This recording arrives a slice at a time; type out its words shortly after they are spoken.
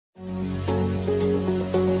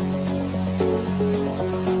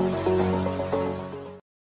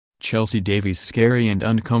Chelsy Davy's scary and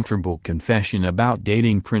uncomfortable confession about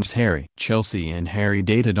dating Prince Harry. Chelsy and Harry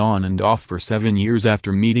dated on and off for 7 years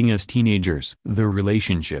after meeting as teenagers. The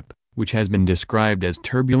relationship, which has been described as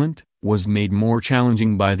turbulent, was made more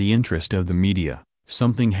challenging by the interest of the media,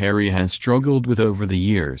 something Harry has struggled with over the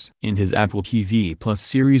years. In his Apple TV Plus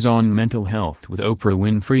series on mental health with Oprah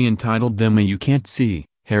Winfrey entitled Them You Can't See,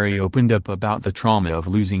 Harry opened up about the trauma of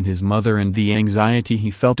losing his mother and the anxiety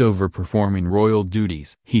he felt over performing royal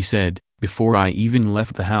duties. He said, "Before I even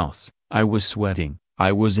left the house, I was sweating.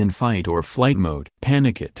 I was in fight or flight mode.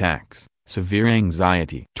 Panic attacks, severe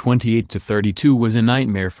anxiety. 28 to 32 was a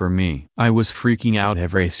nightmare for me. I was freaking out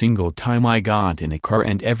every single time I got in a car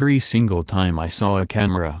and every single time I saw a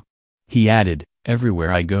camera." He added,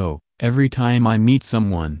 "Everywhere I go, every time I meet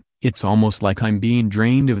someone, it's almost like I'm being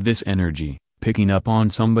drained of this energy, picking up on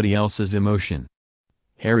somebody else's emotion."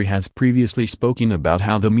 Harry has previously spoken about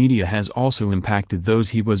how the media has also impacted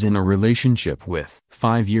those he was in a relationship with.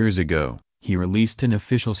 5 years ago, he released an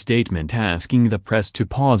official statement asking the press to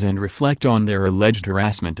pause and reflect on their alleged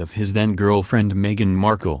harassment of his then-girlfriend Meghan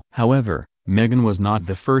Markle. However, Meghan was not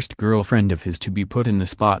the first girlfriend of his to be put in the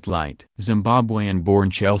spotlight. Zimbabwean-born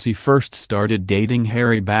Chelsy first started dating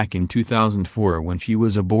Harry back in 2004 when she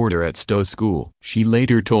was a boarder at Stowe School. She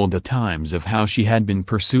later told The Times of how she had been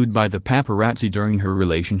pursued by the paparazzi during her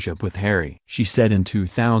relationship with Harry. She said in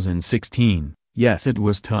 2016, "Yes, it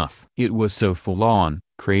was tough. It was so full-on,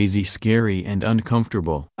 crazy, scary and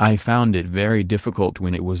uncomfortable. I found it very difficult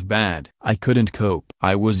when it was bad. I couldn't cope.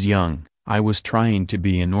 I was young. I was trying to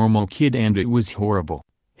be a normal kid and it was horrible."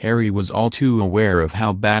 Harry was all too aware of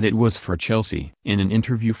how bad it was for Chelsy. In an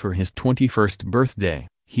interview for his 21st birthday,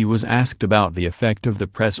 he was asked about the effect of the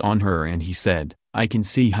press on her and he said, "I can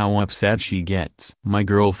see how upset she gets. My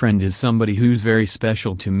girlfriend is somebody who's very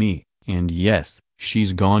special to me, and yes,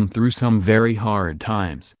 she's gone through some very hard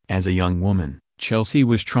times." As a young woman, Chelsy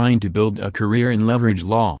was trying to build a career in leverage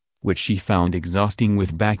law, which she found exhausting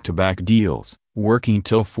with back-to-back deals, working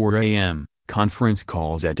till 4 a.m., conference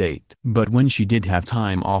calls at 8. But when she did have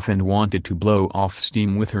time off and wanted to blow off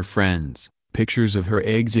steam with her friends, pictures of her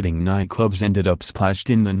exiting nightclubs ended up splashed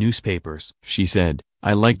in the newspapers. She said,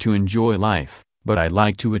 "I like to enjoy life, but I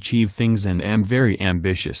like to achieve things and am very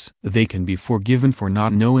ambitious. They can be forgiven for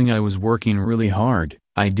not knowing I was working really hard.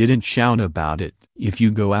 I didn't shout about it. If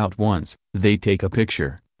you go out once, they take a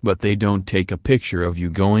picture, but they don't take a picture of you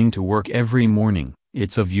going to work every morning.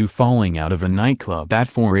 It's of you falling out of a nightclub at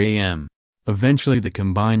 4 a.m. Eventually the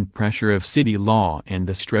combined pressure of city law and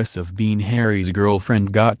the stress of being Harry's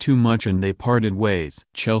girlfriend got too much and they parted ways.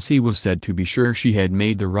 Chelsy was said to be sure she had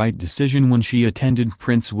made the right decision when she attended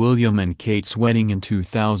Prince William and Kate's wedding in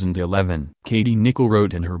 2011. Katie Nicholl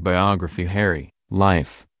wrote in her biography Harry,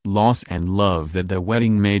 Life, Loss and Love that the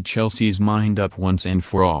wedding made Chelsy's mind up once and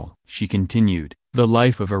for all. She continued, "The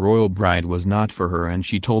life of a royal bride was not for her and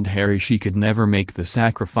she told Harry she could never make the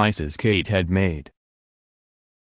sacrifices Kate had made."